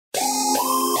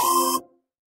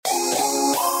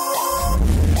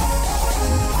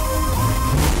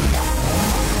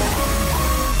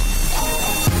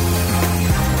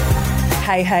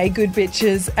Hey, good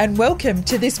bitches, and welcome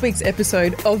to this week's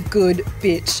episode of Good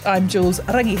Bitch. I'm Jules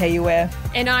Rangiheua.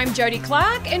 And I'm Jodie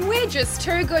Clark, and we're just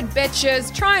two good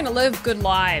bitches trying to live good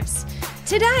lives.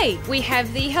 Today, we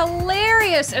have the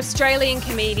hilarious Australian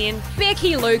comedian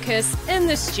Becky Lucas in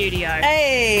the studio.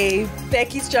 Hey,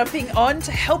 Becky's jumping on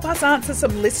to help us answer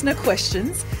some listener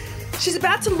questions. She's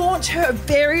about to launch her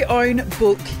very own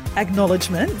book,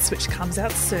 Acknowledgements, which comes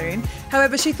out soon.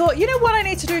 However, she thought, you know what I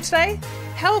need to do today?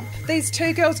 Help these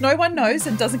two girls no one knows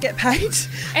and doesn't get paid.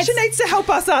 She needs to help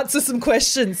us answer some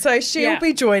questions. So she'll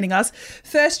be joining us.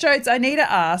 First, Jodes, I need to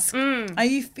ask, are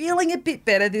you feeling a bit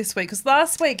better this week? Because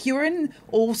last week you were in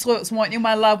all sorts, weren't you,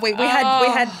 my love? We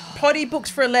had potty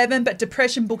booked for 11, but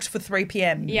depression booked for 3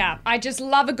 p.m. Yeah, I just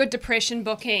love a good depression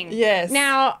booking. Yes.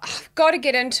 Now, I've got to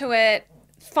get into it.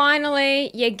 Finally,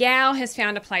 your gal has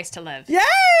found a place to live. Yay!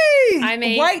 I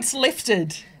mean, weight's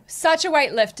lifted. Such a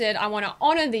weight lifted. I want to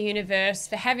honour the universe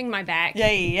for having my back.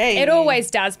 Yay. It always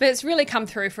does, but it's really come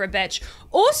through for a bitch.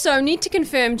 Also, need to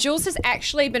confirm, Jules has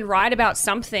actually been right about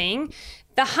something.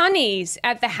 The honeys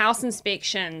at the house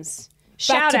inspections.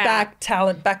 Back-to-back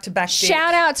talent, back-to-back dick.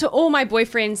 Shout out to all my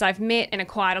boyfriends I've met and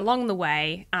acquired along the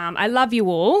way. I love you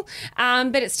all.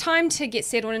 But it's time to get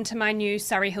settled into my new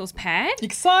Surrey Hills pad.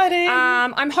 Exciting.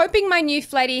 I'm hoping my new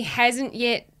flatty hasn't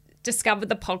yet discovered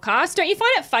the podcast. Don't you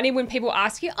find it funny when people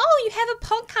ask you, oh, you have a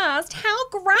podcast? How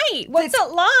great. What's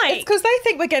it like? It's because they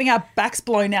think we're getting our backs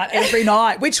blown out every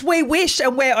night, which we wish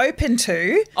and we're open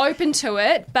to. Open to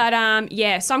it. But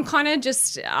so I'm kind of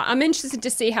just, I'm interested to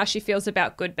see how she feels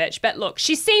about Good Bitch. But look,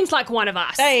 she seems like one of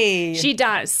us. Hey. She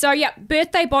does. So yeah,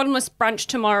 birthday bottomless brunch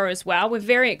tomorrow as well. We're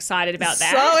very excited about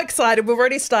that. So excited. We've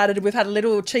already started. We've had a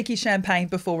little cheeky champagne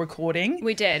before recording.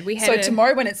 We did. So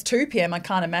tomorrow when it's 2 p.m, I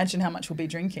can't imagine how much we'll be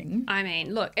drinking. I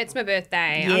mean, look, it's my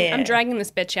birthday. Yeah. I'm dragging this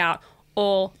bitch out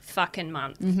all fucking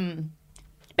month. Mm-hmm.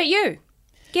 But you,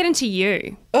 get into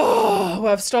you. Oh,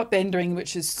 well, I've stopped bendering,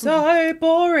 which is so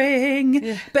boring.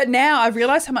 Yeah. But now I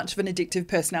realise how much of an addictive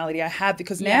personality I have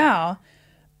because now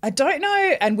I don't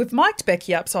know, and we've mic'd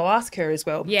Becky up, so I'll ask her as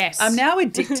well. Yes. I'm now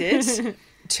addicted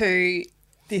to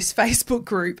this Facebook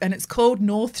group and it's called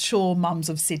North Shore Mums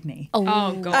of Sydney. Oh,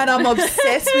 God. And I'm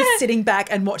obsessed with sitting back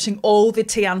and watching all the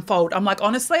tea unfold. I'm like,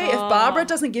 honestly, if Barbara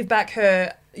doesn't give back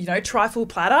her, trifle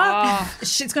platter,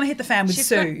 she's going to hit the fan with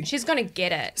Sue. She's going to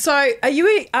get it. So are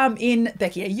you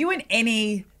Becky, are you in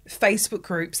any Facebook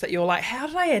groups that you're like, how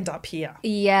did I end up here?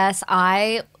 Yes,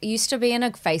 I used to be in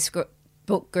a Facebook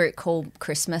group called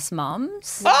Christmas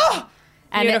Mums. Oh!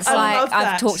 And Beautiful. it's like, I love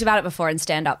that. I've talked about it before in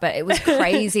stand-up, but it was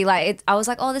crazy. I was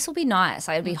like, oh, this will be nice.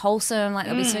 Like, it'll be wholesome. Like,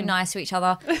 they'll be so nice to each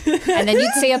other. And then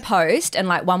you'd see a post and,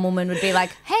 like, one woman would be like,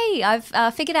 hey,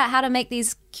 I've figured out how to make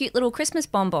these cute little Christmas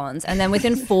bonbons. And then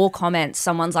within 4 comments,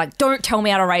 someone's like, don't tell me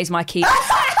how to raise my kids.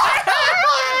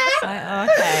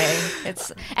 Okay.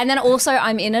 And then also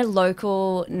I'm in a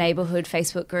local neighbourhood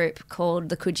Facebook group called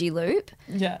the Coogee Loop.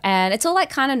 Yeah. And it's all like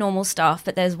kind of normal stuff,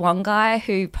 but there's one guy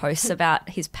who posts about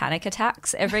his panic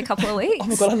attacks every couple of weeks. Oh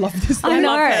my God, I love this. I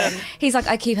know. love him. He's like,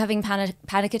 I keep having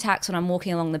panic attacks when I'm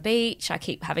walking along the beach. I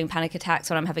keep having panic attacks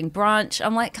when I'm having brunch.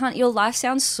 I'm like, your life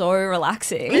sounds so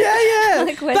relaxing. Yeah.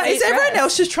 Like, where's but the is everyone stress?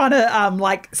 else just trying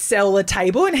to sell a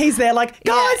table and he's there like,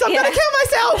 guys, I'm going to kill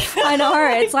myself. I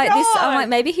know. It's like this. I'm God. like,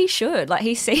 maybe he should. Like,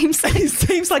 he seems like It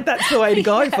seems like that's the way to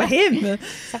go for him.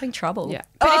 he's having trouble. Yeah.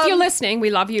 But if you're listening, we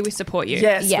love you. We support you.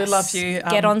 Yes, we Yes. love you.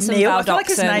 Get on some Neil. I feel like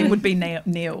his Valdoxan. name would be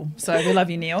Neil. So we love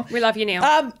you, Neil. We love you, Neil.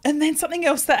 And then something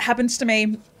else that happens to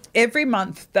me every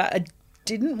month that I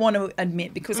didn't want to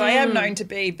admit because I am known to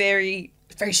be very,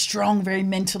 very strong, very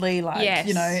mentally and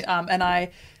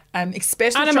I am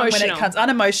especially strong when it comes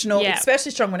unemotional,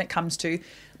 especially strong when it comes to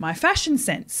my fashion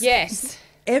sense. Yes.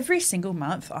 Every single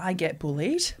month I get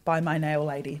bullied by my nail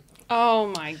lady.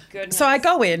 Oh, my goodness. So I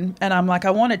go in and I'm like,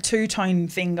 I want a 2-tone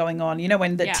thing going on,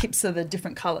 when the Yeah. tips are the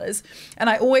different colours. And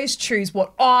I always choose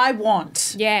what I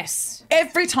want. Yes.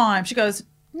 Every time she goes,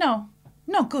 no,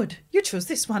 not good. You choose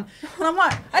this one. And I'm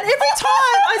like, and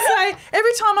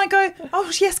every time I go,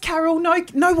 oh, yes, Carol,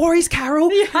 no worries, Carol.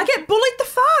 I get bullied the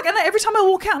fuck. And every time I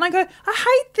walk out and I go,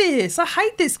 I hate this.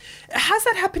 Has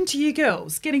that happened to you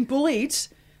girls, getting bullied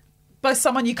by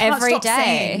someone you can't every stop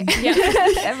day. seeing? Yeah.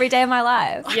 Every day of my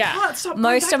life. I Yeah. can't stop going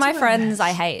Most back of my to friends her.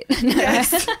 I hate.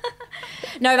 Yes.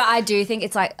 No, but I do think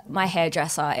it's like my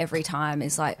hairdresser every time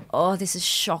is like, oh, this is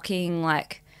shocking.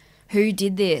 Like, who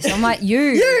did this? I'm like,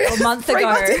 you a month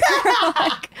ago.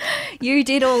 Like, you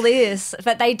did all this.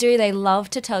 But they love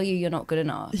to tell you you're not good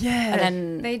enough. Yeah. And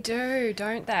then They do,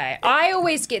 don't they? I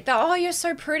always get the, oh, you're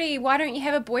so pretty. Why don't you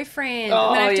have a boyfriend?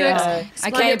 Oh, and then I have yeah. to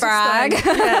explain Okay, it to brag.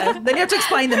 Yeah. Then you have to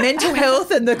explain the mental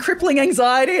health and the crippling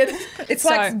anxiety. And it's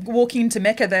like So- walking into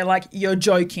Mecca. They're like, you're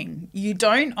joking. You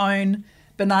don't own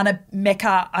Banana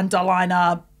Mecca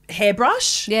underliner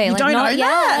hairbrush. Yeah, you like, don't not own yet.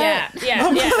 that. Yeah,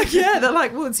 I'm yeah. like, yeah. They're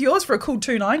like, well, it's yours for a cool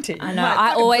 $2.90. I know.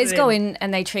 I always go in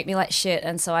and they treat me like shit,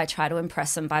 and so I try to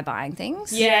impress them by buying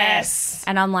things. Yes.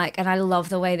 And I'm like, and I love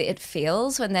the way that it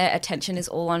feels when their attention is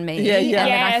all on me. Yeah, yeah. And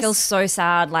then I Yes. feel so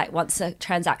sad. Like once the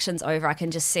transaction's over, I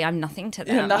can just see I'm nothing to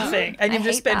them. Yeah, nothing. And I you've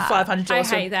just hate spent that. $500 I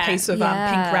for a hate that. piece of pink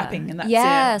wrapping, and that's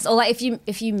yes. Or like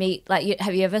if you meet, like,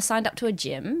 have you ever signed up to a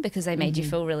gym because they made you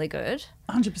feel really good? it.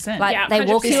 100%. Like Yeah, they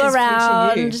walk 100%. you This is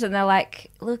around future you. and they're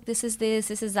like, look, this is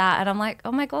that. And I'm like,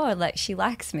 oh my God, like she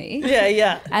likes me. Yeah,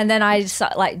 yeah. And then I just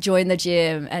like join the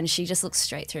gym and she just looks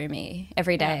straight through me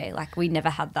every day. Like we never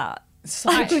had that.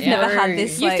 We've never had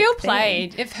this. You like, feel thing.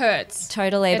 played. It hurts.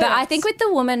 Totally. It But I hurts. think with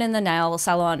the woman in the nail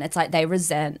salon, it's like they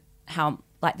resent how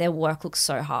like their work looks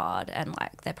so hard and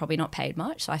like they're probably not paid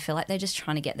much. So I feel like they're just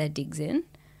trying to get their digs in.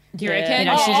 You reckon? You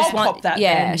know, she just I'll want- cop that.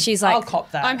 yeah, then. she's like- I'll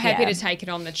cop that. I'm happy Yeah. to take it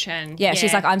on the chin. Yeah,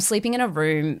 she's like, I'm sleeping in a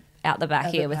room out the back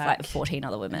At the here with back. like 14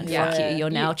 other women. Yeah. Fuck you. Your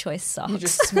nail choice sucks. You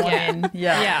just swan in.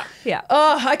 Yeah. Yeah. yeah.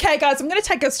 Oh, okay, guys. I'm going to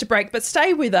take us to break, but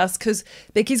stay with us because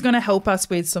Becky's going to help us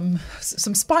with some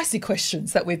spicy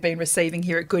questions that we've been receiving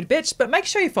here at Good Bitch. But make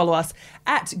sure you follow us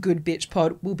at Good Bitch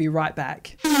Pod. We'll be right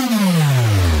back.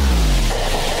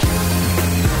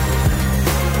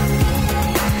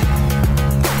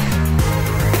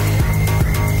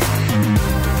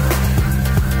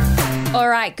 All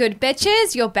right, good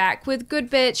bitches, you're back with Good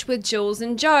Bitch with Jules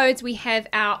and Jodes. We have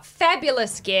our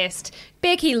fabulous guest,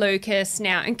 Becky Lucas.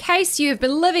 Now, in case you've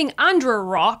been living under a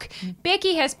rock,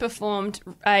 Becky has performed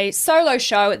a solo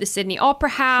show at the Sydney Opera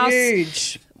House.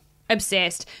 Huge.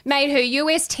 Obsessed. Made her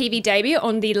US TV debut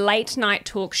on the late night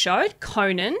talk show,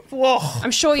 Conan. Whoa.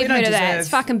 I'm sure you've We heard don't of that. deserve- It's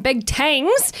fucking big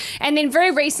tangs. And then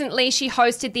very recently, she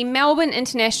hosted the Melbourne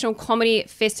International Comedy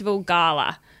Festival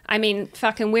Gala. I mean,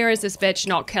 fucking, where is this bitch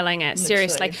not killing it?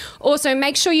 Seriously. Literally. Also,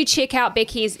 make sure you check out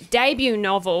Becky's debut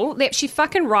novel that she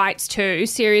fucking writes too,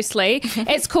 seriously.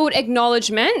 It's called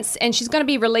Acknowledgements, and she's going to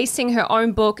be releasing her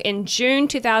own book in June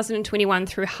 2021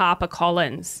 through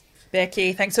HarperCollins.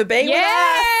 Becky, thanks for being with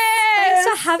us. Thanks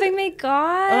for having me,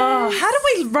 guys. Oh, how do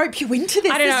we rope you into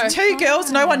this? I don't There's know. two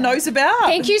girls no one knows about.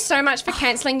 Thank you so much for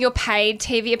cancelling your paid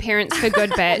TV appearance for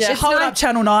Good Bitch. Yeah, It's hold nice- up,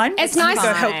 Channel 9. It's You nice-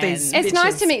 go help these It's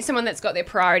nice bitches. to meet someone that's got their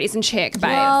priorities in check, babe.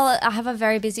 Well, I have a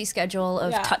very busy schedule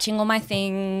of Yeah. touching all my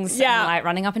things, Yeah. and like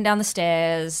running up and down the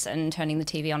stairs and turning the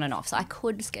TV on and off. So I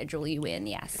could schedule you in,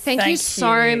 yes. Thank you Thank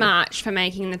so you. much for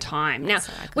making the time. Now, all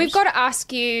right, we've got to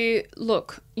ask you,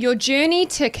 look, your journey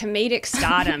to comedic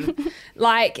stardom,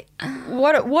 like,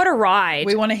 what a ride.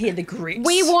 We want to hear the grit.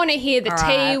 We want to hear the tea.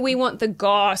 right. We want the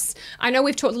goss. I know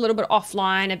we've talked a little bit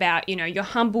offline about, you know, your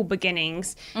humble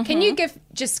beginnings. Can you give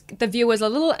just the viewers a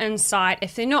little insight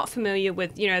if they're not familiar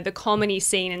with, you know, the comedy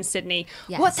scene in Sydney,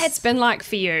 what Yes. that's been like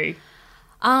for you?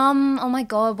 Oh my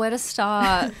God, where to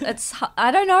start?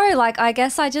 I don't know. Like, I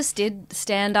guess I just did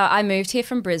stand up. I moved here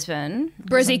from Brisbane.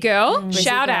 Brizzy girl,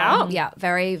 shout out. Yeah,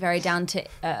 very, very down to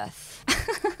earth.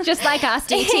 Just like us,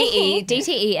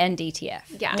 DTE and DTF.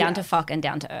 Yeah. Down to fuck and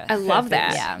down to earth. I love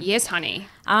that. Yeah. Yes, honey.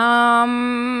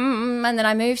 And then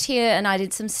I moved here and I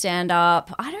did some stand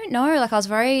up. I don't know, like I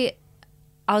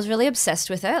was really obsessed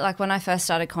with it. Like when I first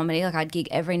started comedy, like I'd gig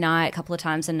every night, a couple of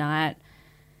times a night.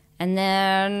 And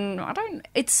then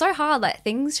it's so hard, like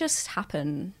things just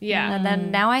happen. Yeah. And then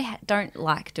now I don't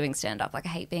like doing stand up. Like I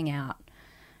hate being out.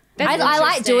 That's I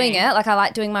like doing interesting. it. Like I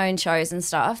like doing my own shows and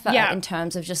stuff. But Yeah. in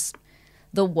terms of just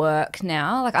the work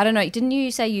now, like I don't know. Didn't you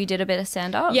say you did a bit of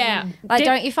stand up? Yeah. Like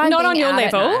don't you find not being on your out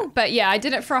at level, night- but yeah, I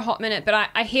did it for a hot minute. But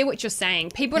I hear what you're saying.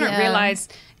 People don't Yeah. realize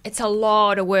it's a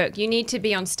lot of work. You need to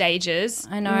be on stages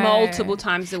I know. multiple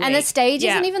times a week. And the stage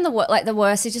Yeah. isn't even the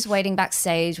worst is just waiting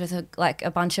backstage with a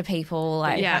bunch of people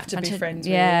like you a have to bunch be of- friends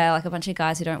with. yeah, like a bunch of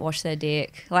guys who don't wash their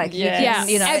dick. Like you Yes. can- Yeah,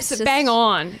 you know, it's just- bang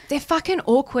on. They're fucking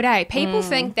awkward, eh? People Mm.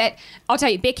 think that. I'll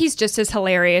tell you, Becky's just as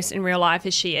hilarious in real life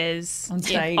as she is On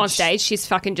stage. On stage, she's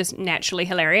fucking just naturally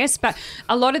hilarious. But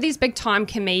a lot of these big time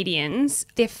comedians,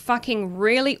 they're fucking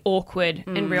really awkward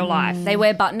in real life. They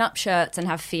wear button-up shirts and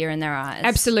have fear in their eyes.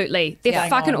 Absolutely, they're Yeah.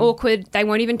 fucking on. awkward. They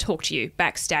won't even talk to you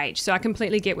backstage. So I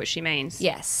completely get what she means.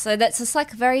 Yes, so that's just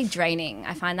like very draining.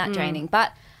 I find that draining,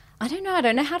 but I don't know. I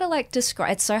don't know how to like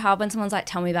describe. It's so hard when someone's like,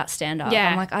 "Tell me about stand-up." Yeah.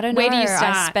 I'm like, I don't know. Where do you I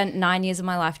start? spent 9 years of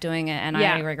my life doing it, and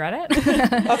Yeah. I regret it.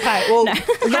 Okay, well,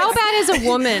 How about as a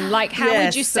woman? Like, how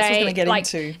Yes, would you that's what I was say, gonna get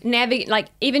like, into. like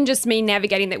even just me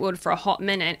navigating that world for a hot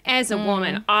minute as a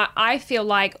woman, I feel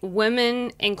like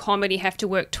women in comedy have to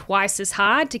work twice as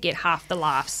hard to get half the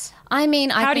laughs. I mean,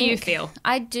 How do you feel?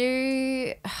 I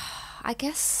do. I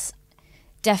guess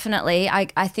definitely. I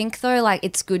think though, like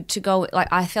it's good to go. Like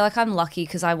I feel like I'm lucky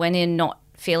because I went in not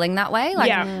feeling that way. Like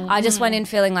Yeah. I just went in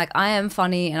feeling like I am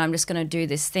funny and I'm just going to do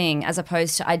this thing. As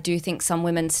opposed to, I do think some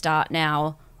women start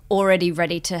now already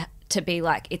ready to be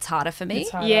like, it's harder for me.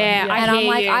 Yeah, I And hear I'm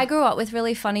like, you. I grew up with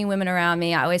really funny women around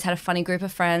me. I always had a funny group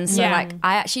of friends. So Yeah. like,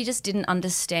 I actually just didn't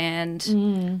understand.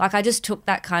 Like, I just took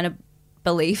that kind of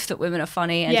belief that women are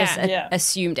funny and Yeah. just Yeah.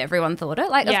 assumed everyone thought it.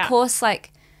 Like, Yeah. of course,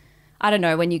 like, I don't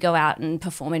know, when you go out and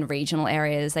perform in regional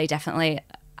areas, they definitely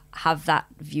have that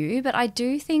view. But I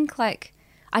do think, like,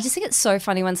 I just think it's so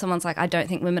funny when someone's like, I don't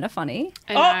think women are funny.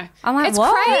 I know. I'm like, it's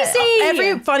what? crazy.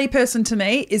 Every funny person to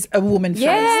me is a woman face.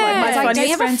 Yeah, Like, it's my like, do you funniest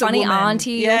have a friend's funny woman.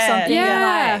 auntie or Yeah. something?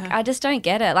 Yeah. Like, I just don't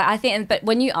get it. Like, I think, but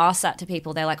when you ask that to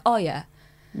people, they're like, oh yeah.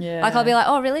 Yeah. Like, I'll be like,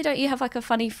 oh really? Don't you have like a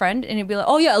funny friend? And he'll be like,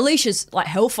 oh yeah, Alicia's like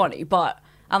hell funny, but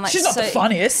I'm like, She's not so, the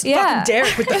funniest. Yeah. Fucking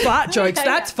Derek with the fart jokes.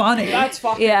 That's funny. That's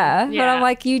fucking. Yeah, but Yeah. I'm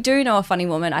like, you do know a funny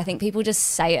woman. I think people just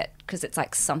say it because it's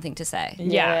like something to say,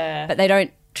 Yeah. but they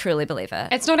don't truly believe it.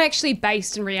 It's not actually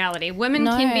based in reality. Women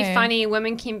can be No. funny.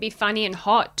 Women can be funny and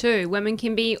hot too. Women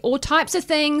can be all types of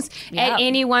things Yeah. at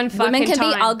any one fucking Women can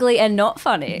time. be ugly and not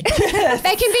funny.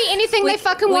 They can be anything they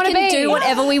fucking we want to can be. do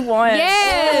whatever we want.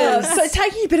 Yes. So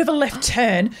taking a bit of a left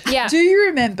turn, Yeah. do you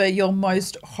remember your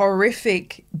most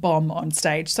horrific bomb on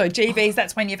stage? So GVs,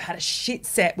 that's when you've had a shit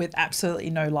set with absolutely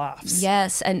no laughs.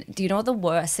 Yes, and do you know what the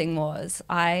worst thing was?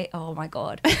 Oh my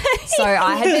god. So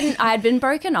I had been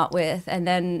broken up with, and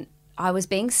then I was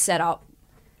being set up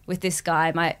with this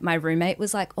guy. My roommate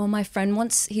was like, "Oh, my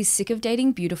friend he's sick of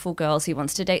dating beautiful girls. He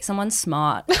wants to date someone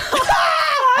smart."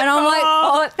 And I'm like,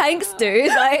 "Oh, thanks, dude."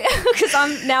 Like, because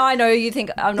I know you think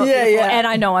I'm not Yeah, beautiful, yeah. and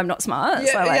I know I'm not smart.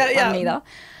 Yeah, so like, yeah. I'm neither.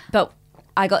 But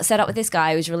I got set up with this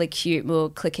guy who was really cute. We were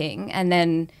clicking, and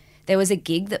then there was a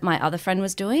gig that my other friend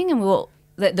was doing, and we were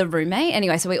the roommate.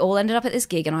 Anyway, so we all ended up at this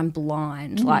gig, and I'm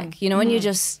blind. Like, you know, when you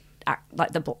just act like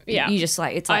Yeah. you just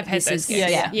like, it's like I've had this those is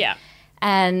gigs. Yeah.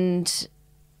 And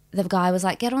the guy was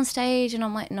like, get on stage. And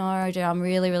I'm like, no, dude, I'm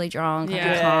really, really drunk. Like, I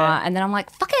Yeah. can't. And then I'm like,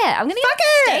 fuck it. I'm going to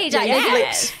get on stage. Yeah, I yeah.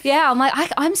 guess. Yeah, I'm like,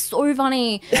 I'm so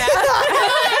funny.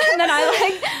 And then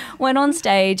I like went on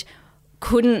stage,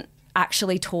 couldn't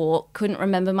actually talk, couldn't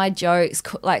remember my jokes.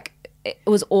 Like, it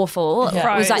was awful. It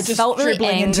was like, Just felt really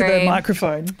dribbling into angry. the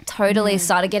microphone. Totally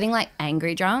started getting like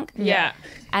angry drunk. Yeah.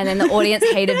 And then the audience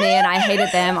hated me and I hated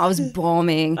them. I was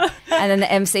bombing. And then the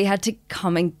MC had to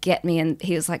come and get me and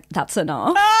he was like, that's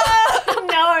enough.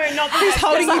 No, not He's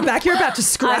holding you back. You're about to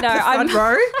scrap know, the front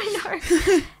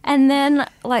row. And then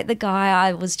like the guy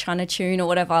I was trying to tune or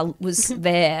whatever was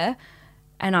there.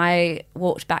 And I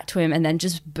walked back to him and then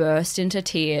just burst into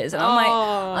tears. And I'm like,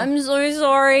 I'm so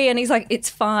sorry. And he's like, it's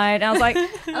fine. And I was like,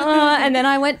 and then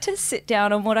I went to sit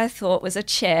down on what I thought was a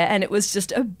chair and it was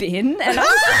just a bin. And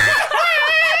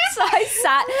so I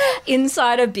sat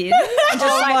inside a bin. And just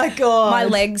Oh my God. my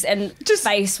legs and Just-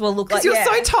 face will look like, You're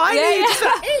so tiny. Yeah, yeah. Just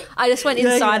like, I just went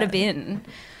inside yeah. a bin.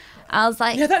 I was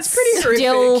like, Yeah, that's pretty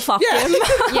still horrific. fuck Yeah. him.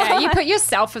 Yeah, you put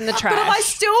yourself in the trash. Am I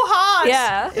still hard?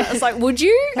 Yeah. I was like, would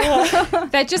you?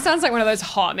 That just sounds like one of those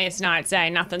hot mess nights, eh?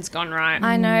 Nothing's gone right.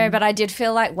 I know, but I did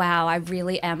feel like, wow, I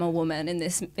really am a woman in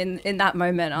this in that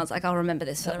moment. I was like, I'll remember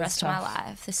this for the rest of my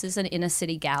life. This is an inner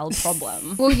city gal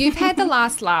problem. Well, you've had the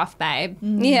last laugh, babe.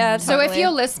 Yeah. So if totally.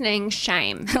 you're listening,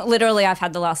 shame. literally, I've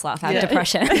had the last laugh. I have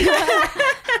depression.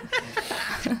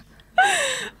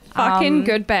 Fucking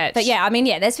good bitch. But yeah, I mean,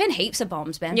 yeah, there's been heaps of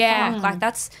bombs, man. Yeah. Fuck, like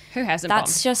that's Who hasn't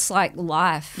that's bombed? just like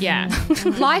life. Yeah.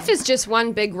 Life is just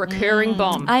one big recurring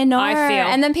bomb. I know. I feel.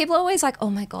 And then people are always like, oh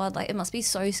my God, like it must be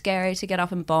so scary to get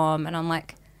up and bomb. And I'm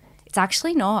like, it's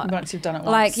actually not. Once you've done it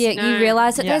once. Like, yeah, No. you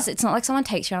realise that Yeah. it's not like someone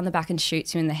takes you around the back and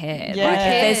shoots you in the head. Yeah. Like,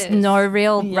 Yes. there's no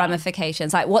real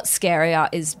ramifications. Like, what's scarier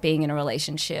is being in a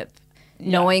relationship.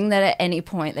 Knowing that at any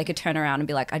point they could turn around and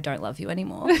be like, I don't love you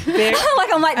anymore. like,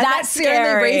 I'm like, And that's the scary.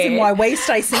 only reason why we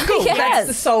stay single. Yes. That's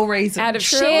the sole reason. Out of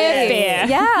sheer Truly. fear.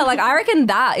 Yeah, like I reckon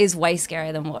that is way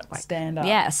scarier than what like, Stand up.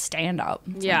 Yeah, stand up.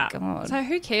 It's Yeah. like, God. So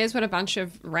who cares what a bunch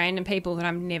of random people that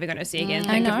I'm never going to see again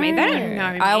I think of me? They don't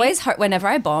know me. I always hope, whenever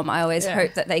I bomb, I always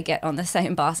hope that they get on the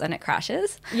same bus and it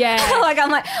crashes. Yeah. like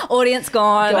I'm like, audience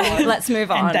gone, let's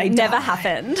move on. they Never die.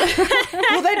 happened.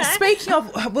 Well, then, speaking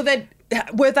of,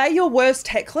 were they your worst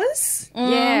hecklers?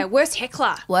 Yeah. Worst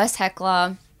heckler. Worst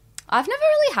heckler. I've never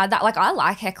really had that. Like, I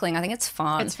like heckling. I think it's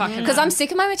fun. It's fucking because fun. I'm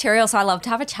sick of my material, so I love to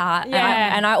have a chat.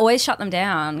 Yeah. And I always shut them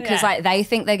down because Yeah. like they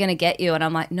think they're going to get you, and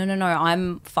I'm like, no,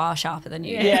 I'm far sharper than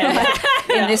you. Yeah.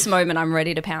 In this moment, I'm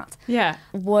ready to pounce. Yeah.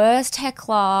 Worst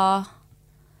heckler.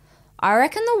 I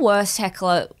reckon the worst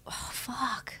heckler. Oh,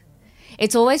 fuck.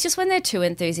 It's always just when they're too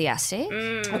enthusiastic.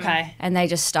 Okay. And they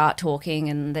just start talking,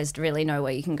 and there's really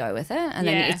nowhere you can go with it. And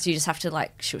Yeah. then you just have to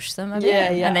like shush them a bit. Yeah,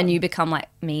 yeah. And then you become like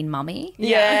mean mummy.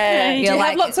 Yeah. Do You're you like-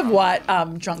 have lots of white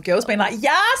drunk girls being like,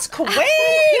 yes, queen?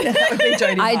 That would be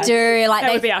Jodie. I Hyde. do. Like That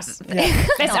they would be us.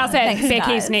 That's us at Thanks,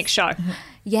 Becky's guys. next show.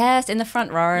 Yes, in the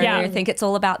front row. Yeah. I think it's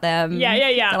all about them. Yeah.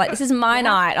 They're like, this is my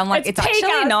night. I'm like, It's it's actually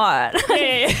Pega's. not. Yeah.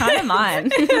 It's kind of mine.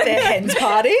 Their hens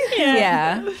party.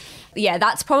 Yeah. Yeah,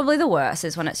 that's probably the worst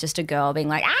is when it's just a girl being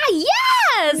like,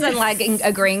 yes! And like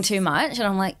agreeing too much. And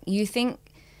I'm like, you think,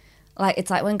 like, it's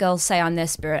like when girls say I'm their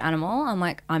spirit animal. I'm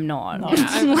like, I'm not.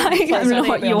 I'm like, Please I'm don't not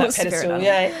put me on your that spirit pedestal. animal.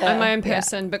 Yeah. I'm my own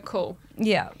person, but cool.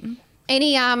 Yeah.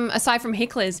 Any aside from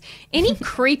hecklers, any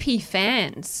creepy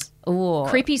fans, Ooh.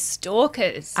 creepy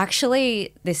stalkers?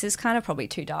 Actually, this is kind of probably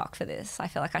too dark for this. I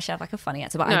feel like I should have like a funny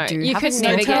answer, but No, I do you have could a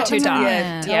never stalker. get too dark.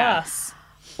 Yeah. Tell Yeah. us.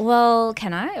 Well,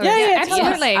 can I? Or- Yeah, yeah, tell us.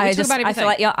 Absolutely. I We talk about I everything. feel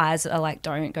like your eyes are like,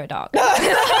 don't go dark.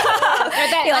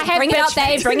 That- You're I like, have bring it up, bitch babe,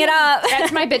 face. bring it up.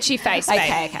 That's my bitchy face, babe.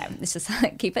 Okay. It's just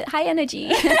like, keep it high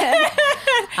energy.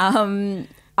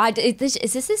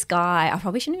 Is this guy? I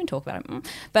probably shouldn't even talk about him.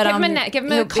 But Give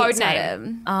him a he'll be code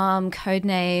excited. Code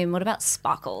name. What about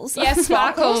Sparkles? Yeah,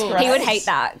 Sparkles. He would hate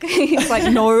that. He's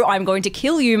like, no, I'm going to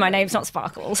kill you. My name's not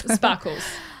Sparkles. Sparkles.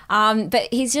 But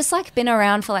he's just like been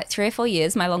around for like 3 or 4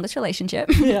 years, my longest relationship.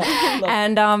 Yeah.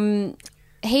 And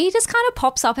he just kind of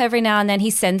pops up every now and then.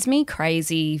 He sends me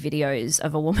crazy videos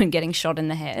of a woman getting shot in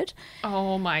the head,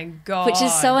 Oh my god. which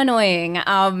is so annoying.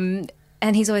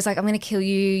 And he's always like, I'm going to kill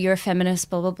you. You're a feminist,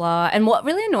 blah, blah, blah. And what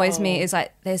really annoys me is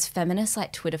like there's feminists,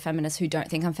 like Twitter feminists who don't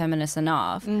think I'm feminist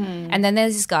enough. And then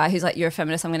there's this guy who's like, you're a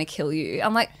feminist, I'm going to kill you.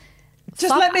 I'm like, Just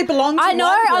fuck. let me belong to I know.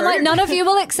 one I'm like, group. none of you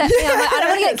will accept me. I'm like, I don't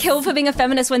want to get killed for being a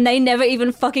feminist when they never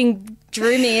even fucking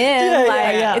drew me in. Yeah,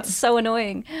 like, yeah. it's so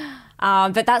annoying.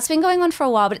 But that's been going on for a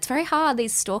while, but it's very hard.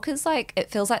 These stalkers, like, it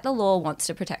feels like the law wants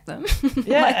to protect them.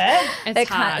 Yeah. It's They're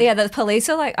hard. yeah, the police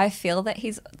are like, I feel that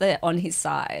they're on his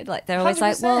side. Like, they're always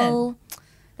like, 100%. well,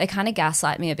 they kind of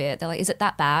gaslight me a bit. They're like, is it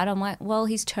that bad? I'm like, well,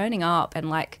 he's turning up. And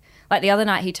like the other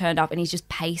night he turned up and he's just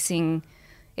pacing.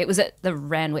 It was at the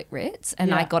Randwick Ritz,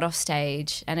 and I Yeah. got off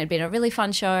stage, and it'd been a really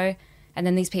fun show. And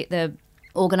then the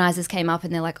organisers came up,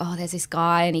 and they're like, "Oh, there's this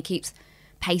guy, and he keeps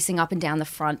pacing up and down the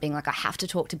front, being like, I have to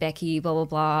talk to Becky, blah blah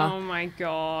blah." Oh my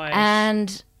god.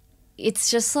 And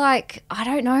it's just like, I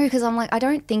don't know, because I'm like, I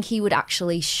don't think he would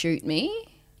actually shoot me.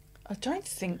 I don't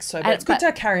think so, but it's good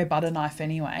to carry a butter knife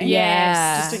anyway.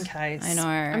 Yeah, Just in case. I know.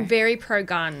 I'm very pro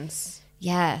guns.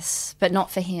 Yes, but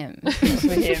not for him.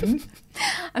 For him.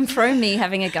 I'm pro me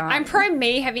having a gun. I'm pro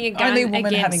me having a gun Only woman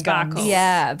against having guns. Sparkles.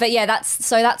 Yeah, but yeah, that's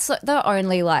the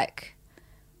only like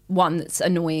one that's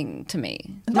annoying to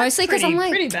me. Mostly because I'm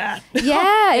like, pretty bad.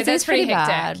 yeah, it that's is pretty pretty hectic,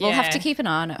 bad. We'll have yeah. to keep an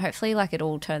eye on it. Hopefully, like it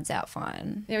all turns out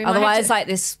fine. Yeah, we might have Otherwise, to- like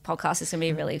this podcast is gonna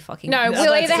be really fucking. No, No,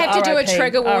 we'll that's either have to do a RIP.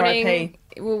 trigger warning. RIP.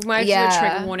 We'll might have to Yeah. do a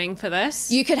trigger warning for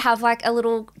this. You could have like a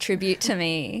little tribute to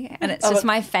me, and it's just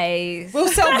my face. We'll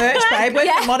sell merch, babe. We're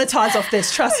going to monetize off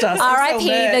this. Trust us. We'll sell R.I.P.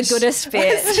 the merch. goodest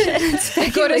bitch.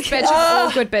 the goodest bitch of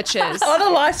all good bitches. I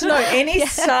would like to know any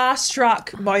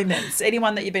starstruck moments.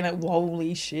 Anyone that you've been like,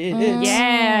 holy shit.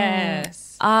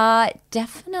 Yes.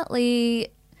 Definitely.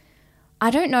 I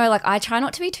don't know. Like, I try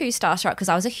not to be too starstruck because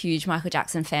I was a huge Michael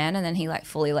Jackson fan, and then he like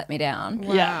fully let me down.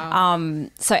 Yeah.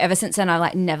 So ever since then, I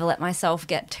like never let myself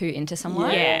get too into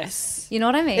someone. Yes. You know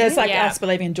what I mean? It's like Yeah. us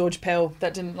believing in George Pell.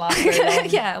 That didn't last very long.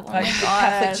 Yeah, oh Like, my the God.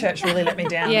 Catholic Church really let me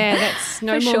down. Yeah, that's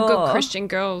no For more sure. good Christian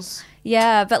girls.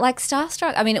 Yeah, but like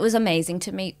starstruck. I mean, it was amazing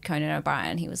to meet Conan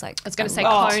O'Brien. He was like, I was going to say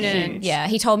Oh, Conan. huge. yeah.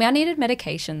 He told me I needed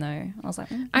medication though. I was like,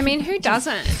 I mean, who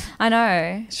doesn't? I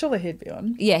know. Surely he'd be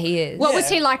on. Yeah, he is. What was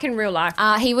he like in real life?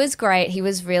 He was great. He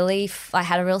was really, I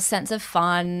had a real sense of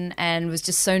fun and was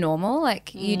just so normal.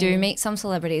 Like, you do meet some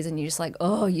celebrities and you're just like,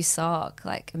 oh, you suck,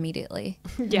 like, immediately.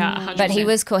 Yeah, 100%. But he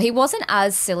was cool. He wasn't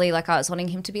as silly. Like, I was wanting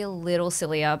him to be a little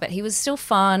sillier, but he was still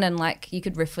fun and, like, you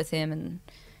could riff with him and,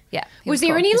 yeah. he Was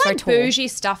there cool. any He was like very tall. bougie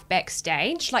stuff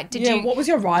backstage? Like, did Yeah, you? what was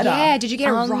your rider? Yeah, did you get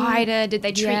a rider? Did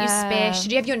they treat you yeah. special?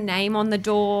 Did you have your name on the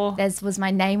door? There was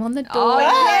my name on the door. Oh,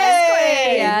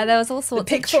 Hey! Yeah, there was all sorts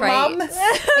Pick of for traits. mum.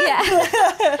 Yeah.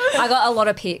 I got a lot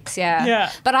of pics, yeah.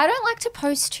 Yeah. But I don't like to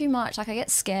post too much. Like, I get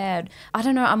scared. I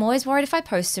don't know. I'm always worried if I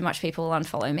post too much, people will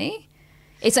unfollow me.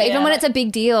 It's like, even when it's a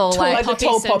big deal, like the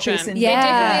tall poppy syndrome. syndrome. There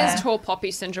definitely Yeah. is tall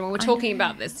poppy syndrome. We were talking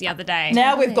about this the other day.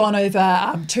 Now we've gone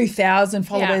over 2,000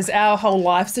 followers. Our whole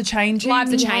lives are changing.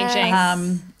 Lives are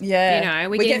changing. Yeah. You know,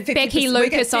 we get Becky 50%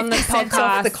 Lucas on the 50 cents podcast.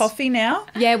 off the coffee now.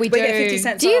 Yeah, we We get do. 50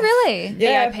 cents do you off. really?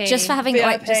 Yeah. VIP. Just for having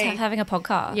VIP. having a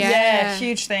podcast. Yeah. Yeah,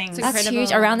 huge things. It's That's incredible.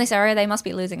 huge. Around this area, they must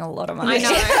be losing a lot of money.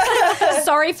 I know.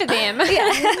 Sorry for them.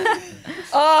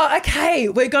 Oh, okay.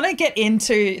 We're going to get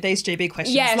into these GB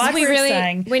questions. Yes, like we were really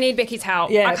saying, we need Becky's help.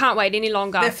 Yeah. I can't wait any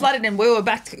longer. they're flooded in. We were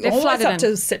back almost flooded up in.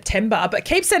 to September, but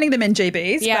keep sending them in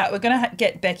GBs. Yeah. But we're going to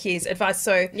get Becky's advice.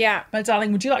 So, Yeah. my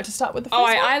darling, would you like to start with the first Oh,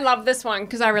 one? I love this one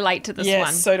because I relate to this yes,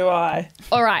 one. so do I.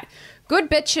 All right. Good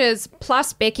bitches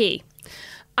plus Becky.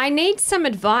 I need some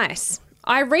advice.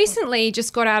 I recently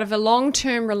just got out of a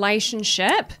long-term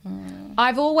relationship.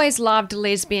 I've always loved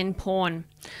lesbian porn.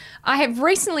 I have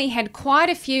recently had quite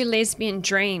a few lesbian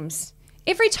dreams.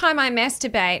 Every time I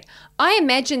masturbate, I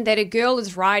imagine that a girl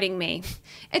is riding me.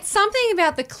 It's something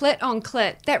about the clit on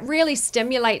clit that really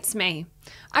stimulates me.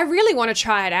 I really want to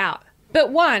try it out.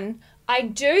 But one, I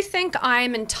do think I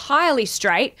am entirely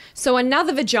straight, so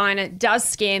another vagina does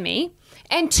scare me.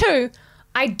 And two,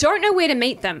 I don't know where to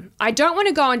meet them. I don't want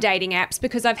to go on dating apps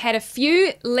because I've had a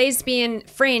few lesbian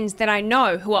friends that I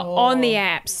know who are on the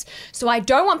apps. So I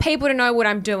don't want people to know what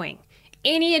I'm doing.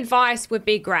 Any advice would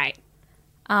be great.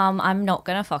 I'm not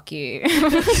gonna fuck you.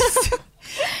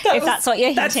 If that's what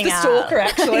you're That's hinting the at. stalker,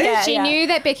 actually. Yeah. She knew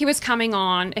that Becky was coming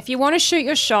on. If you want to shoot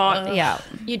your shot, Yeah.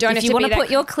 you don't If have you to want be to that. put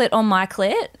your clit on my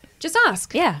clit, Just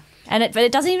ask. yeah. But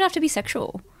it doesn't even have to be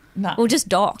sexual. No. We'll just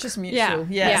dock Just mutual. Yeah.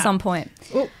 Yeah. at some point.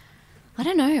 Well, I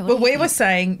don't know. But we were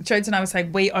saying, Jones and I were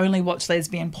saying, we only watch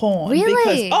lesbian porn.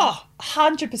 Really? Because,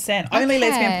 100%. Only Okay.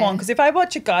 lesbian porn. Because if I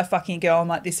watch a guy fucking a girl, I'm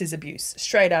like, this is abuse.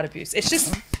 Straight out abuse. It's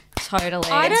just Totally.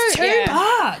 I don't. too yeah.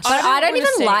 much. But I don't wanna even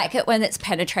see like it when it's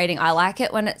penetrating. I like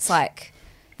it when it's like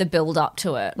the build up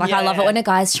to it. Like I love Yeah. it when a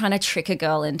guy's trying to trick a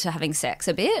girl into having sex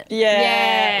a bit.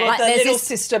 Yeah. Yeah. Like the there's little this-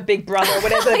 sister, big brother,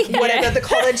 whatever, whatever the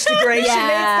college degree. She needs the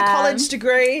Yeah. college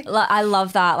degree. Like, I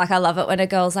love that. Like I love it when a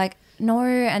girl's like, no,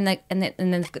 and then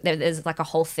there's like a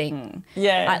whole thing,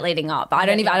 Yeah. like leading up. But I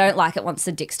don't like it once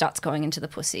the dick starts going into the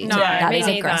pussy. No, that me is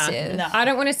neither. aggressive. No. I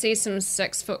don't want to see some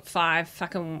 6'5"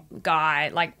 fucking guy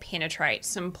like penetrate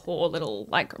some poor little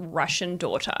like Russian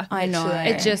daughter. I know.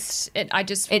 Literally. I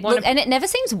just It want look, and it never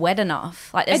seems wet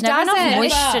enough. Like there's it never enough doesn't.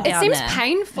 moisture It down seems there.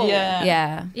 painful. Yeah.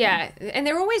 Yeah. Yeah, and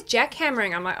they're always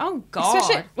jackhammering. I'm like, oh god.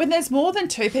 Especially when there's more than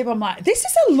two people, I'm like, this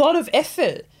is a lot of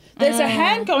effort. There's a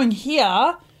hand going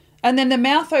here and then the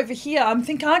mouth over here. I'm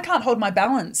thinking, I can't hold my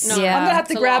balance. No. Yeah. I'm going to have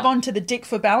to It's a grab lot. onto the dick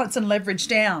for balance and leverage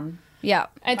down. Yeah.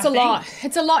 It's I a lot. think.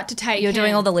 It's a lot to take. You're doing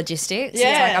in. all the logistics. Yeah,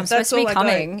 it's like, I'm supposed that's to be all I got.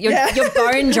 coming. You're, Yeah. you're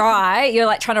bone dry. You're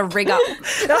like trying to rig up.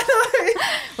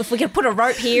 If we could put a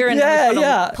rope here and Yeah, we've got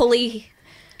yeah. a pulley.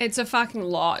 It's a fucking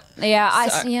lot. Yeah,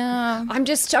 So- yeah. I'm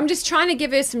just trying to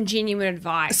give her some genuine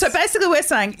advice. So basically, we're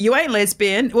saying you ain't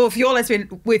lesbian. Well, if you're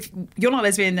lesbian, you're not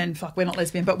lesbian, then fuck, we're not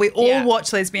lesbian. But we all Yeah.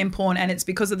 watch lesbian porn, and it's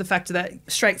because of the fact that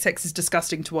straight sex is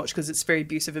disgusting to watch because it's very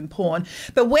abusive in porn.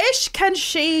 But where can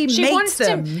she meet wants to-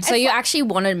 them? So you actually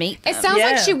want to meet them. It sounds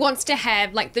like Yeah. she wants to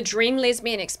have like the dream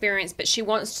lesbian experience, but she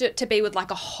wants to be with like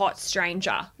a hot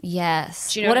stranger.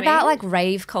 Yes. Do you know what what I about mean? like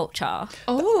rave culture?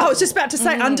 Oh, I was just about to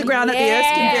say underground at the yes.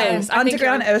 Erskineville. I think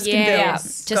Underground you're- Erskineville. yeah.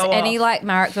 Just Go any off. like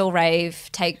Marrickville rave,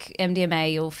 take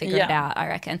MDMA, you'll figure it Yeah. out, I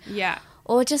reckon. Yeah.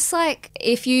 Or just like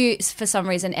if you for some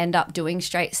reason end up doing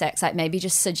straight sex, like maybe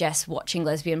just suggest watching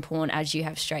lesbian porn as you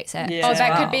have straight sex. Yeah. Oh,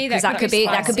 that Wow. could be 'Cause that could be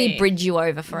spicy. bridge you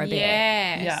over for a bit.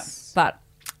 Yes. Yeah. But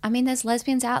I mean, there's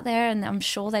lesbians out there, and I'm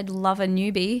sure they'd love a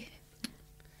newbie.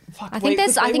 Fuck, I think there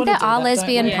wanna are do that, don't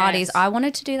lesbian we? Yes. parties. I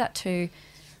wanted to do that too.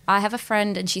 I have a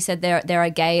friend, and she said there are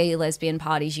gay lesbian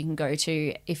parties you can go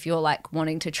to if you're like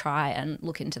wanting to try and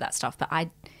look into that stuff. But I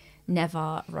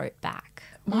never wrote back.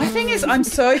 My thing is, I'm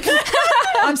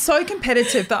so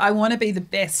competitive that I want to be the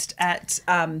best at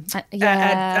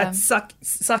yeah. at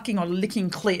sucking or licking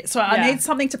clit. So I Yeah. need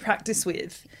something to practice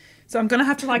with. So I'm going to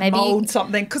have to like Maybe- mold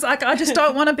something because I just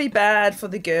don't want to be bad for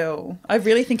the girl. I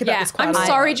really think about Yeah. this quite I'm a lot.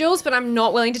 sorry, Jules, but I'm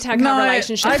not willing to take No, our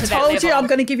relationship I to that told you level. I'm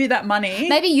going to give you that money.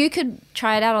 Maybe you could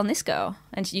try it out on this girl,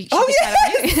 and she Oh could try it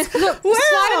on you. yes, wow.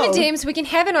 Slide in the DMs. We can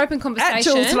have an open conversation. At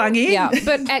Jules Lange. Yeah.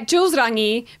 But at Jules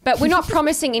Rangi, but we're not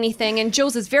promising anything, and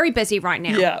Jules is very busy right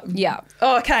now. Yeah. Yeah.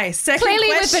 Okay. Second Clearly,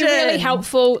 question. we've been really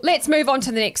helpful. Let's move on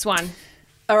to the next one.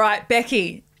 All right,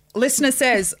 Becky. Listener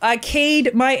says, I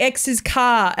keyed my ex's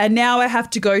car and now I have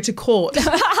to go to court.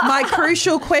 My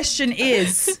crucial question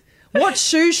is, what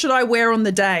shoes should I wear on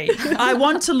the day? I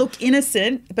want to look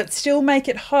innocent but still make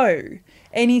it hoe.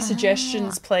 Any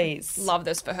suggestions, please? Love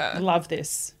this for her. Love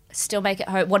this. still make it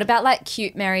home. What about like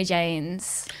cute Mary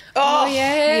Janes? Oh,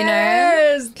 yeah. You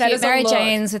know, That cute is a Mary look.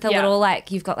 Janes with a Yeah. little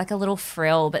like you've got like a little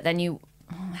frill, but then you.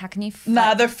 How can you?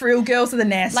 Nah, the frill girls are the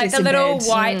nastiest Like the in little bed.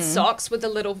 white socks with the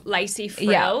little lacy frill.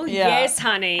 Yeah. Yes,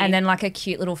 honey. And then like a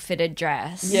cute little fitted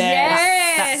dress.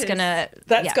 Yes. That's gonna.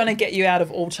 That's yeah. going to get you out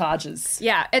of all charges.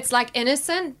 yeah, it's like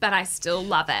innocent, but I still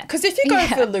love it. Because if you go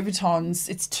for Louboutins,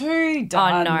 it's too Oh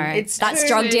done. no, It's that's too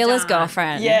drug dealer's done.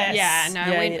 girlfriend. Yes. Yeah,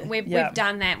 no, Yeah, we've yeah.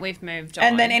 done that. We've moved on.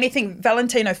 And then anything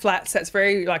Valentino Flats, that's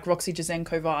very like Roxy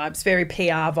Jazenko vibes, very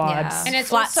PR vibes. Yeah. And it's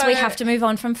flats. also- we have to move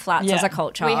on from flats Yeah. as a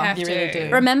culture. we have You to. really do.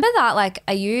 Remember that? Like,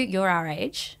 you're our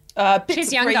age,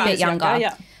 She's younger. 3 Bit years younger.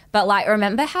 Yeah. but like,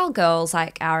 remember how girls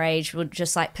like our age would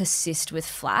just like persist with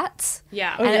flats?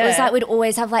 Yeah. Oh, And it was yeah. like we'd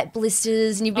always have like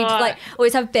blisters, and you'd be Oh. like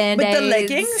always have band-aids. With the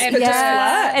leggings, And but just yeah,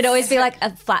 flats. it'd always be like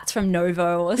a flats from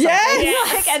Novo or something.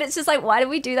 Yes. Like, and it's just like, why did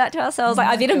we do that to ourselves? Like,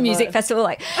 I've been at a music festival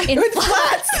like in With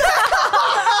flats. flats.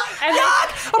 And then-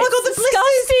 Oh my god, the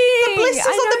disgusting. blisters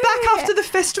on the I back know. after the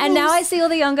festival. And now I see all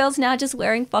the young girls now just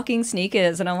wearing fucking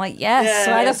sneakers, and I'm like, yes,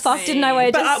 why the Yes. fuck didn't I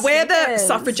wear But just we're the sneakers?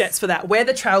 suffragettes for that. We're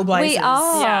the trailblazers. We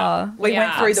are. Yeah. We went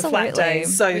Yeah. through the flat Absolutely.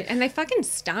 days. So and they fucking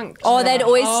stunk. Oh, they'd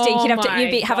always stink. Oh You'd have to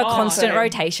my have a God. constant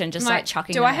rotation, just like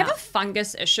chucking do them I have out. a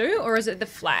fungus issue or is it the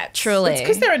flats? Truly. it's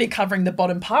because they're only covering the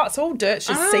bottom parts. All dirt's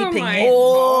just Oh seeping my in.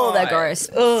 Oh, they're God. gross.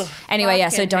 Ugh. Anyway, yeah,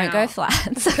 so Fucking don't go hell.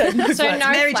 flats. So no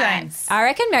Mary flats. Jane's. I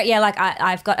reckon, yeah, like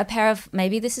I've got a pair of,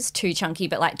 maybe this is too chunky,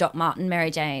 but like Doc Marten Mary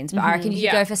Janes. But I reckon you could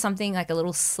Yeah. go for something like a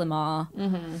little slimmer.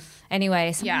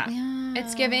 Anyway, Yeah.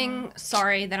 It's giving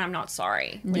sorry that I'm not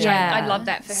sorry. Which Yeah. I love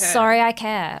that for her. Sorry, I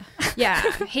care. Yeah,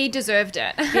 he deserved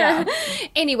it. Yeah.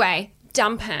 Anyway,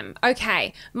 dump him.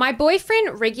 Okay. My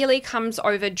boyfriend regularly comes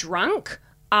over drunk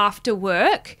after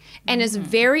work and is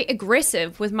very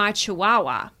aggressive with my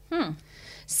chihuahua.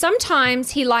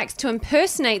 Sometimes he likes to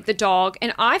impersonate the dog,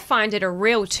 and I find it a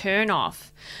real turn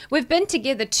off. We've been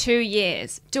together 2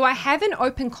 years. Do I have an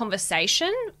open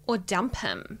conversation or dump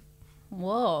him?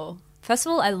 Whoa. First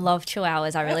of all, I love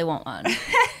chihuahuas. I really want one.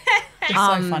 It's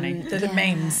so funny. They're the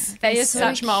memes. They are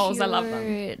such moles. I love them.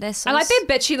 Cute. They're so I like their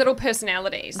bitchy little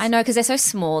personalities. I know, because they're so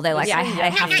small. They're like, they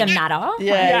have to matter.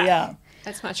 Yeah, yeah.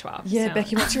 That's my chihuahua. Yeah, so.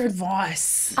 Becky, what's your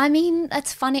advice? I mean,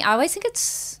 that's funny. I always think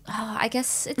I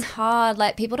guess it's hard.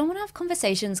 Like, people don't want to have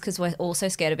conversations because we're all so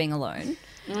scared of being alone.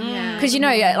 Yeah. Because,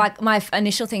 like, my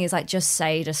initial thing is, like, just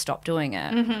say to stop doing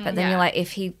it. But then yeah. you're like,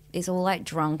 if he is all, like,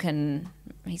 drunk and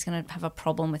he's going to have a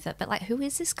problem with it. But, like, who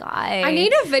is this guy? I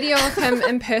need a video of him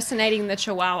impersonating the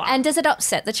chihuahua. And does it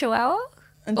upset the chihuahua?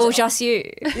 Or just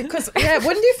you? Because, wouldn't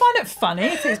you find it funny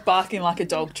if he's barking like a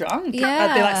dog drunk? Yeah.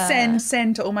 I'd be like,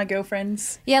 send to all my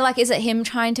girlfriends. Yeah, like, is it him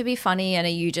trying to be funny and are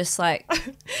you just, like,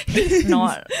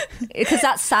 not? Because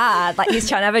that's sad. Like, he's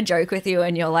trying to have a joke with you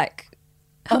and you're, like,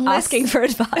 asking for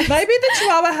advice. Maybe the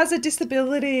chihuahua has a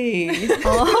disability.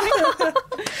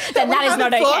 Then that is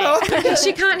not okay.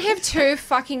 she can't have two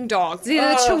fucking dogs. Either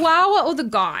the chihuahua or the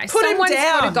guy. Put him Someone's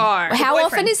got to down. go. How boyfriend.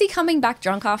 often is he coming back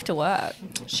drunk after work?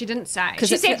 She didn't say. 'Cause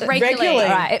She it's said regularly. regularly.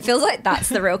 Right, it feels like that's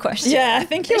the real question. Yeah, I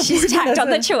think you're She's tacked on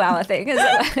the chihuahua thing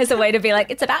as a way to be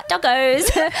like, it's about doggos.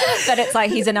 But it's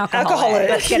like, he's an alcoholic.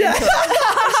 Let's get into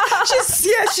it.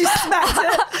 She smacked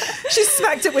it. She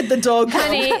smacked it with the dog.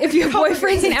 Honey, if your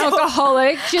boyfriend's an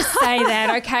alcoholic, just say that,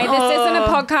 okay? This isn't a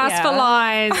podcast for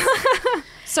lies.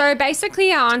 So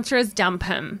basically our answer is dump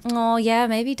him. Oh, yeah,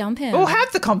 maybe dump him. We'll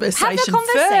have the conversation, Have the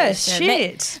conversation. first.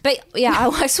 Shit. But yeah,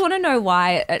 I just want to know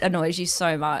why it annoys you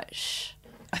so much.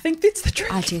 I think it's the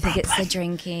drink. I do think it's the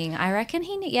drinking. I reckon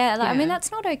I mean,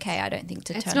 that's not okay, I don't think,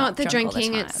 to It's turn not up the drunk all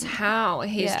drinking, time. it's how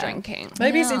he's Yeah. drinking.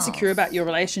 Maybe he's Yeah. insecure about your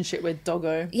relationship with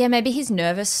Doggo. Yeah, maybe he's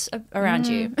nervous around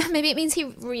you. Maybe it means he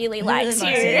really likes you.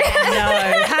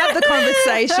 No, have the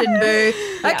conversation, boo.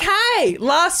 Okay,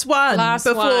 last one Last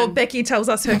before one. Becky tells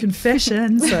us her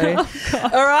confession. So,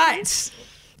 all right.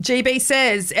 GB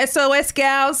says, SOS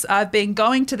gals, I've been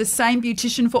going to the same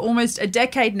beautician for almost a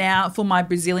decade now for my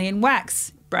Brazilian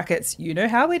wax. Brackets, you know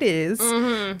how it is.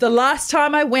 The last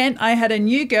time I went, I had a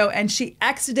new girl and she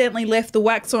accidentally left the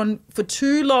wax on for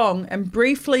too long and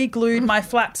briefly glued my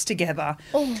flaps together.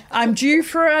 I'm due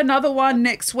for another one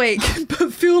next week,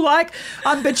 but feel like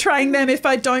I'm betraying them if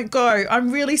I don't go.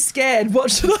 I'm really scared.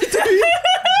 What should I do?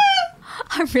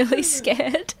 I'm really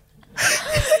scared.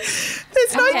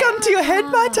 There's no gun to your head,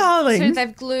 my darling. So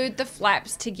they've glued the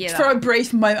flaps together. For a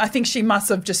brief moment, I think she must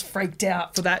have just freaked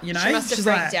out for that, you know? She must have She's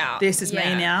freaked like, out. This is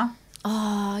Yeah. me now.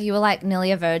 Oh, you were like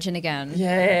nearly a virgin again.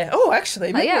 Yeah. Oh,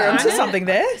 actually, maybe yeah, we're onto I know. something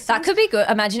there. That could be good.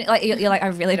 Imagine, like, you're like, I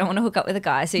really don't want to hook up with a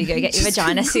guy, so you go get your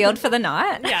vagina sealed for the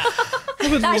night. Yeah. I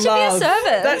would That should be a love-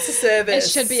 service. That's a It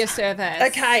service. should be a service.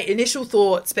 Okay, initial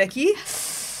thoughts, Becky.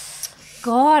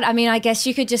 God, I mean, I guess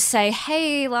you could just say,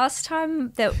 hey, last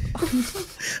time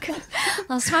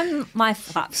my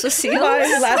flaps were sealed. My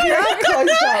labia closed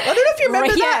up. I don't know if you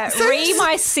remember that. Re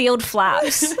my sealed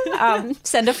flaps.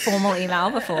 Send a formal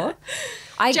email before.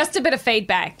 Just a bit of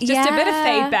feedback. Just a bit of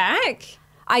feedback.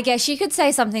 I guess you could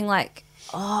say something like,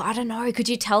 oh, I don't know. Could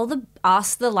you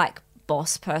ask the like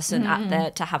boss person at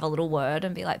there to have a little word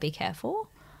and be like, be careful?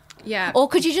 Yeah. Or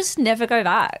could you just never go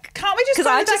back? Can't we just go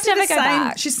I back just to never the go same?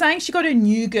 back. She's saying she got a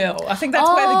new girl. I think that's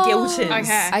where the guilt is.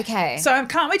 Okay. So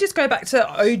can't we just go back to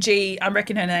OG? I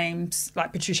reckon her name's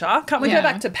like Patricia. Can't we go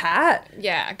back to Pat?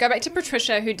 Yeah. Go back to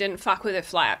Patricia who didn't fuck with her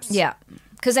flaps. Yeah.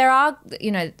 Because there are,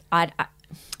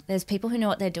 there's people who know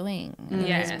what they're doing. And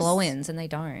Yes. There's blow-ins and they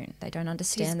don't. They don't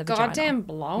understand the vagina. Goddamn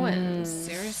blow-ins.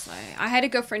 Seriously. I had a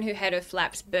girlfriend who had her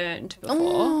flaps burned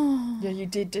before. Yeah, you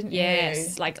did, didn't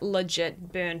Yes. you? Like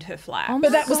legit burned her flap.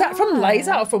 But was that from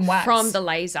laser or from wax? From the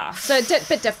laser. So a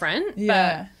bit different.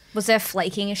 Yeah. Was there a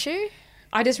flaking issue?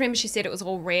 But I just remember she said it was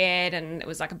all red and it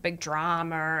was like a big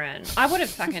drama, and I would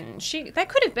have that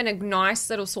could have been a nice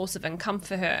little source of income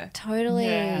for her. Totally.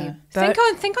 Yeah.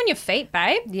 Think on your feet,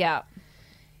 babe. Yeah.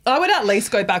 I would at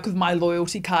least go back with my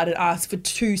loyalty card and ask for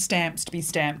 2 stamps to be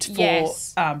stamped for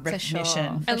Yes. recognition.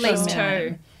 sure. At least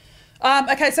 2.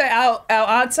 Okay, so our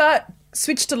answer,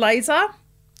 switch to laser.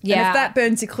 Yeah. And if that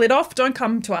burns your clit off, don't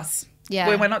come to us. Yeah.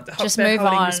 We're not Just holding move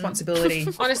on. responsibility.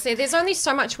 Honestly, there's only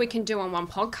so much we can do on one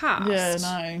podcast. Yeah,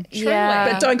 no. Truly.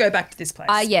 Yeah. But don't go back to this place.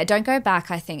 Yeah, don't go back,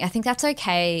 I think. I think that's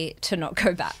okay to not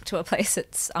go back to a place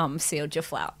that's sealed your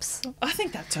flaps. I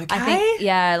think that's okay. I think,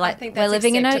 yeah, like think we're that's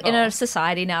living in acceptable. a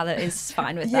society now that is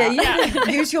fine with Yeah, that.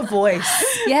 use your voice.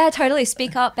 Yeah, totally.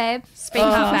 Speak up, babe. Speak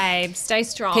up, babe. Stay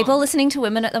strong. People listening to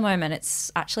women at the moment, it's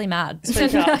actually mad.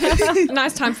 Speak up.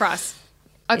 Nice time for us.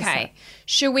 Okay.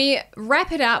 Should we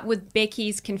wrap it up with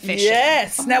Becky's confession?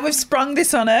 Yes. Now we've sprung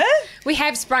this on her. We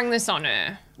have sprung this on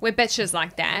her. We're bitches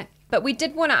like that. But we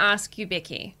did want to ask you,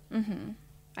 Becky. Mm-hmm.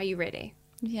 Are you ready?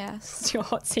 Yes. It's your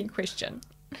hot seat question.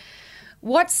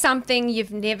 What's something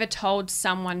you've never told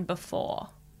someone before?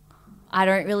 I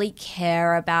don't really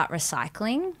care about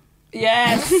recycling.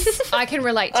 Yes. I can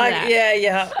relate to that.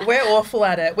 Yeah. We're awful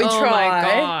at it. We Oh try. my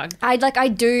God. I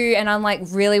do, and I'm like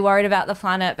really worried about the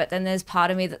planet, but then there's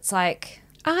part of me that's like,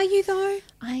 Are you though?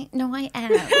 I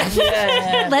am.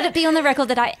 Yeah. Let it be on the record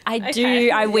that I do.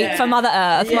 I weep for Mother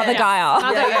Earth, Mother Gaia.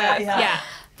 Mother Yeah, Earth. yeah. Yeah.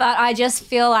 But I just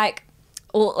feel like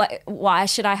why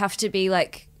should I have to be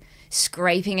like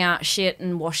scraping out shit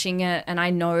and washing it? And I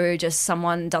know just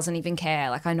someone doesn't even care.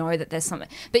 Like I know that there's something,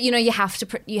 but you have to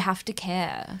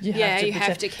care. You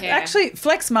have to care. Actually,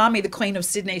 Flex Marmy, the Queen of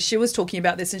Sydney, she was talking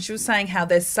about this, and she was saying how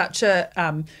there's such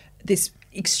a this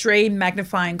extreme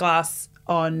magnifying glass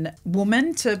on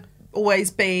women to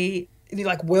always be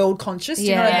like world conscious. Do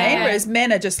you know what I mean? Yeah. Whereas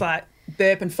men are just like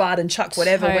burp and fart and chuck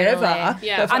whatever, Totally. wherever.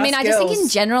 Yeah. But for I mean, us I just think girls- in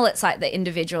general, it's like the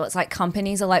individual. It's like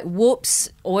companies are like, whoops,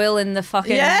 oil in the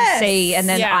fucking Yes. sea. And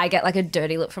then Yeah. I get like a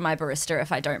dirty look from my barista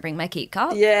if I don't bring my keep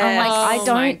cup. Yeah. I'm like, Oh I my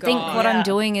don't think God. what Yeah. I'm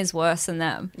doing is worse than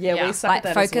them. Yeah, Yeah. we suck Like at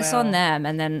that focus as well. on them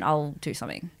and then I'll do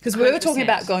something. Because we were 100%. talking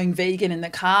about going vegan in the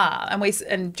car, and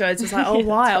Jodes was like, "Oh,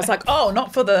 why?" I was like, "Oh,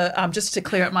 not for the just to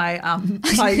clear up my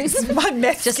my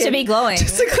meth Just skin. to be glowing.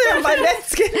 just to clear up my meth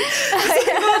skin.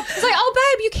 It's like, oh,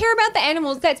 babe, you care about the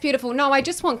animals. That's beautiful. No, I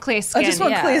just want clear skin. I just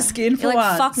want Yeah. clear skin for You're like,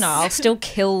 once. fuck no, I'll still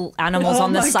kill animals Oh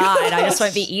on the my side. I just gosh.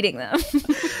 won't be eating them.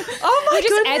 Oh my We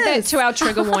just add that goodness. to our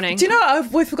trigger warning. Do you know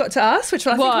what we forgot to ask, which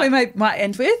I What? think we might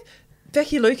end with?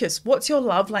 Becky Lucas, what's your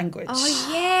love language? Oh,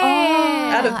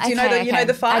 yeah. Out of, do you know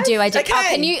the 5? I do.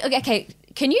 Okay.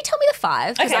 Can you tell me the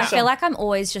 5? Because Okay, I sure. feel like I'm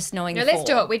always just knowing No, the 4. let's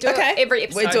do it. We do Okay. it every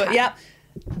episode. We do it. Yeah.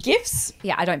 Gifts.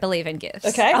 Yeah, I don't believe in gifts.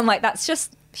 Okay. I'm like, that's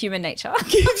just human nature.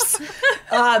 Gifts.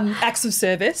 Acts of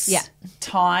service. Yeah.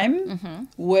 Time.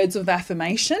 Words of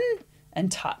affirmation.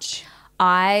 And touch.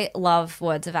 I love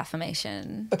words of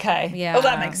affirmation. Okay. Yeah. Oh,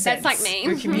 that makes sense. That's like me.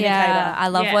 Good communicator. Yeah, I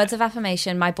love Yeah. words of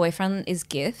affirmation. My boyfriend is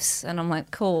gifts, and I'm like,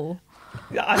 cool.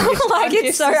 I'm gifts- Like, I'm it's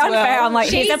gifts so as unfair. well. I'm like,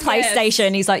 here's a Jesus.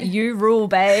 PlayStation. He's like, you rule,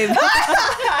 babe.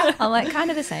 I'm like,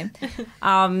 kind of the same.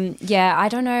 Yeah, I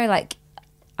don't know. Like,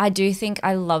 I do think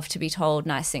I love to be told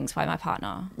nice things by my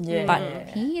partner. Yeah. But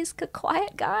he is a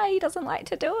quiet guy. He doesn't like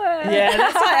to do it. Yeah,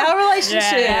 that's like our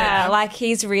relationship. Yeah, like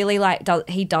he's really like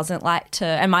he doesn't like to,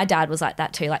 and my dad was like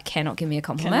that too. Like, cannot give me a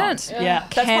compliment. Yeah.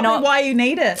 That's Cannot- probably why you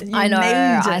need it. You I know, need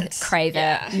I it. crave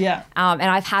it. Yeah. And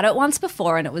I've had it once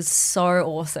before, and it was so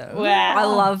awesome. Wow. I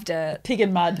loved it. Pig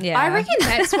and mud. Yeah, I reckon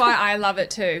that's why I love it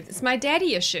too. It's my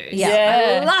daddy issues.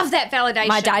 Yeah. I love that validation.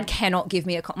 my dad cannot give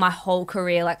me my whole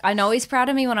career. Like, I know he's proud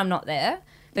of me when I'm not there,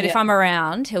 But if Yeah. I'm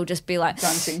around, he'll just be like,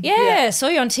 Grunting. yeah, saw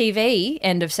you on TV,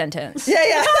 end of sentence.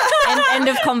 Yeah. End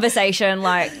of conversation,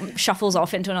 like shuffles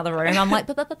off into another room. I'm like,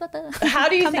 How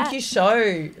do you Come think back. you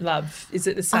show love? Is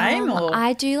it the same or?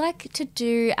 I do like to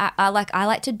do. I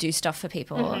like to do stuff for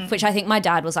people, which I think my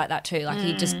dad was like that too. Like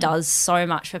he just does so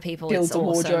much for people. Builds It's a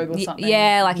awesome. wardrobe or something.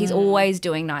 Yeah, like he's always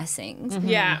doing nice things.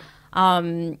 Yeah.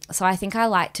 So I think I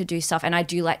like to do stuff, and I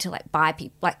do like to like buy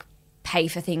people, like pay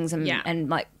for things and Yeah. and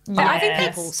like And buy I think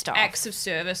people that's stuff. acts of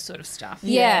service sort of stuff.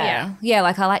 Yeah.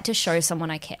 Like I like to show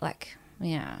someone I care. Like,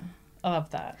 yeah, I love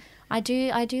that. I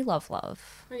do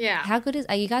love. Yeah. How good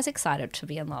are you guys excited to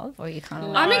be in love, or are you kind of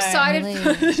like, I'm excited.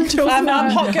 really? I'm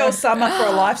hot girl summer for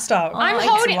a lifestyle. I'm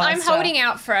Lifestyle. holding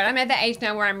out for it. I'm at the age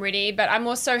now where I'm ready, but I'm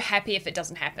also happy if it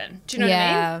doesn't happen. Do you know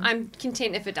Yeah. what I mean? I'm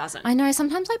content if it doesn't. I know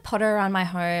sometimes I potter around my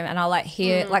home and I'll like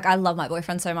hear like I love my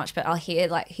boyfriend so much, but I'll hear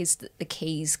like the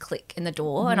keys click in the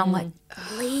door and I'm like,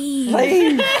 leave.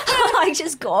 Like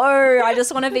just go. I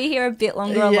just want to be here a bit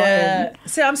longer Yeah. alone.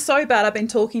 See, I'm so bad. I've been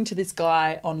talking to this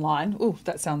guy online. Oh,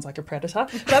 that sounds like a predator.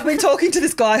 But I've been talking to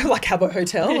this guy like Habbo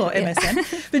Hotel or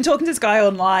MSN. Been talking to this guy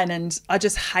online and I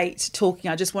just hate talking.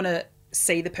 I just want to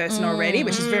see the person already,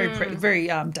 which is very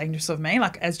dangerous of me.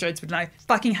 Like as Jodes would know,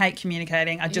 fucking hate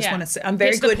communicating. I just Yeah. want to see. I'm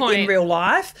very Gets the good in point. real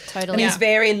life. Totally. And he's Yeah.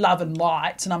 very love and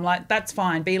light. And I'm like, that's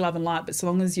fine, be love and light, but so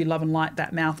long as you love and light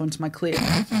that mouth onto my clip.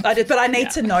 But I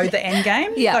need to know the end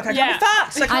game. Yeah. Like I can't Yeah. be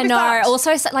fucked. I know.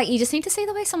 Also, like you just need to see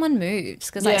the way someone moves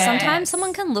because like Yes. sometimes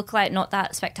someone can look like not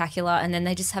that spectacular, and then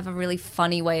they just have a really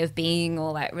funny way of being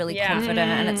or like really Yeah. confident,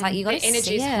 and it's like you got The to see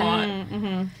energy's it.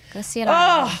 hot. Gotta see it.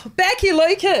 out. Oh, Becky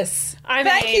Lucas. I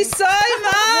Thank mean, you so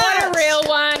much. What a real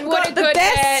one. What a Got the good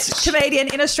best bitch. comedian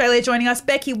in Australia joining us.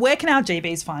 Becky, where can our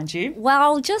GBs find you?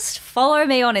 Well, just follow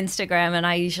me on Instagram, and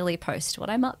I usually post what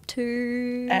I'm up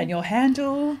to. And your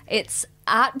handle. It's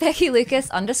at Becky Lucas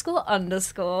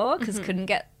 _ because couldn't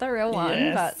get the real one,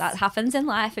 Yes. but that happens in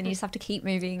life, and you just have to keep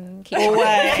moving, keep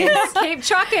Always. Keep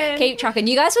trucking. keep trucking.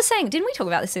 You guys were saying, didn't we talk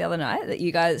about this the other night that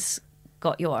you guys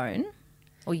got your own?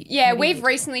 Or Yeah, maybe we've you-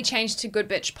 recently changed to Good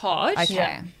Bitch Pod. Okay.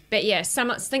 Yeah. But yeah,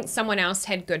 I think someone else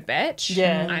had Good Bitch.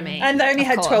 Yeah. I mean, and they only Of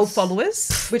had 12 course.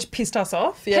 followers, which pissed us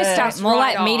off. Yeah. Pissed us More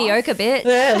right like off. mediocre bitch.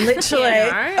 Yeah, literally.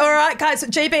 You know? All right, guys.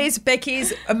 GB's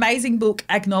Becky's amazing book,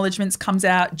 Acknowledgements, comes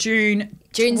out June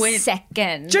 2nd. June 2nd.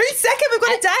 We've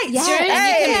got a date. Yeah, June and you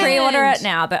Hey. can pre-order it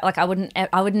now, but like I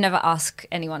would never ask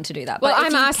anyone to do that. well, but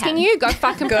if I'm asking can- you, go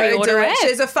fucking Go pre-order do it.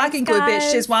 She's a fucking good bitch.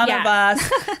 guys. She's one Yeah. of us.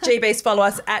 GBs, follow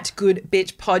us at Good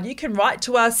Bitch Pod. You can write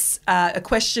to us a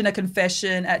question, a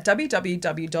confession at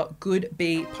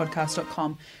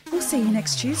www.goodbpodcast.com. We'll see you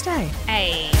next Tuesday.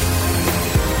 Hey.